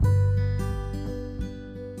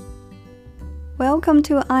Welcome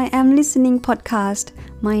to I Am Listening podcast.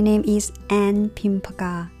 My name is Anne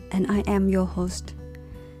Pimpaka and I am your host.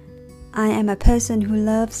 I am a person who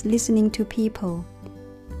loves listening to people.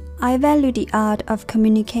 I value the art of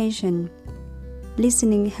communication.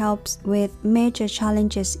 Listening helps with major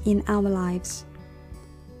challenges in our lives.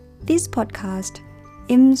 This podcast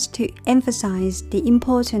aims to emphasize the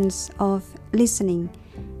importance of listening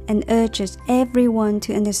and urges everyone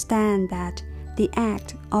to understand that the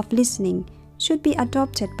act of listening should be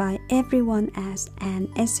adopted by everyone as an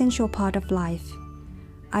essential part of life.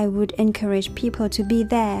 I would encourage people to be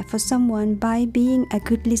there for someone by being a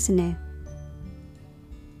good listener.